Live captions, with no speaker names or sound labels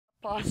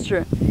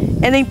Posture.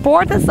 And the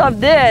importance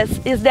of this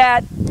is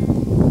that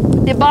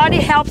the body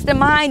helps the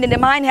mind and the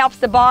mind helps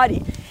the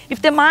body.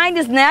 If the mind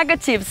is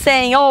negative,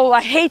 saying, oh,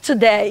 I hate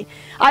today,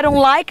 I don't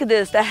like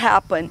this that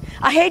happened,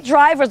 I hate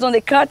drivers on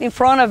the cut in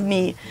front of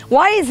me,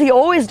 why is he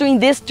always doing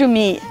this to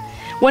me?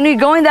 When we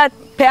go in that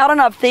pattern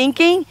of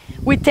thinking,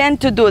 we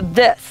tend to do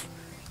this.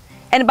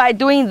 And by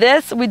doing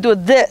this, we do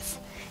this.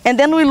 And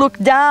then we look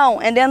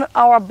down, and then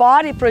our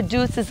body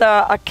produces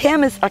a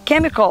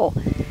chemical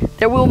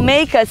that will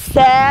make us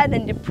sad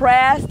and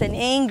depressed and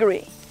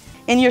angry.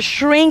 And you're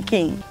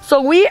shrinking. So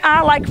we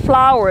are like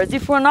flowers.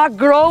 If we're not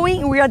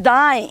growing, we are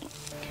dying.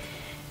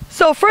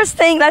 So first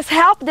thing, let's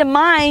help the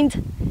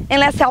mind and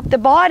let's help the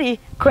body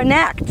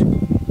connect.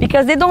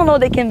 Because they don't know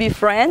they can be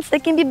friends, they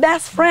can be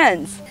best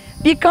friends.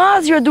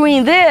 Because you're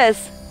doing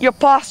this, your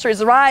posture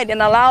is right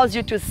and allows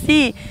you to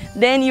see,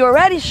 then you're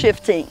already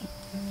shifting.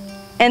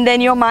 And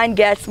then your mind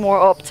gets more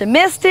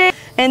optimistic,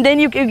 and then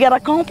you get a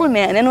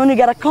compliment. And when you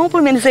get a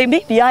compliment, you say,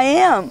 maybe I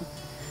am.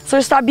 So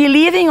you start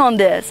believing on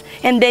this,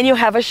 and then you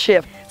have a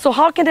shift. So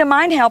how can the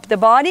mind help the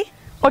body?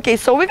 Okay,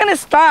 so we're gonna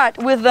start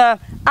with the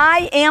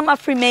I am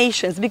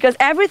affirmations, because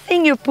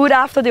everything you put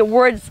after the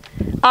words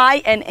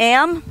I and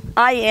am,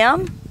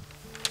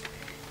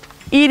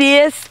 it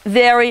is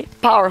very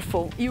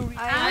powerful.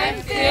 I'm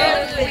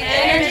filled with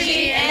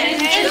energy and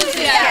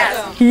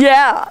enthusiasm.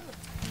 Yeah.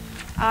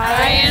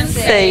 I am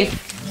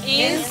safe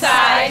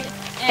inside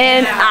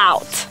and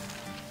out.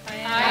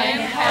 I am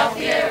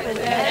healthier with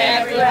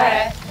every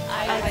breath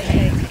I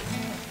take.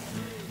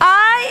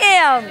 I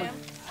am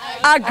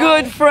a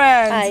good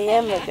friend. I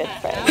am a good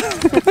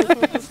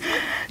friend.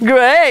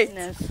 Great.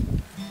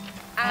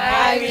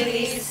 I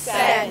release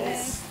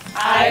sadness.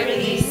 I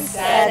release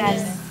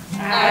sadness.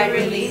 I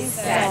release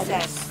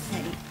sadness.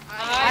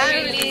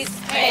 I release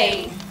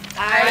pain.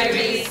 I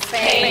release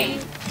pain.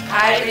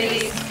 I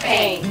release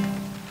pain.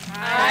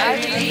 I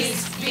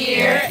release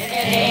fear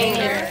and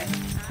anger.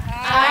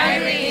 I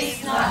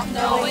release not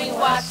knowing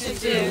what to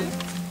do.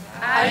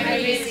 I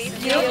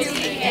release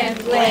guilty and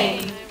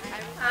blame.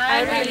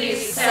 I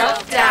release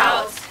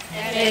self-doubt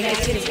and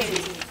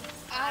negativity.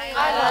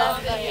 I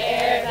love the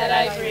air that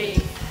I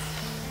breathe.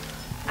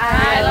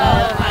 I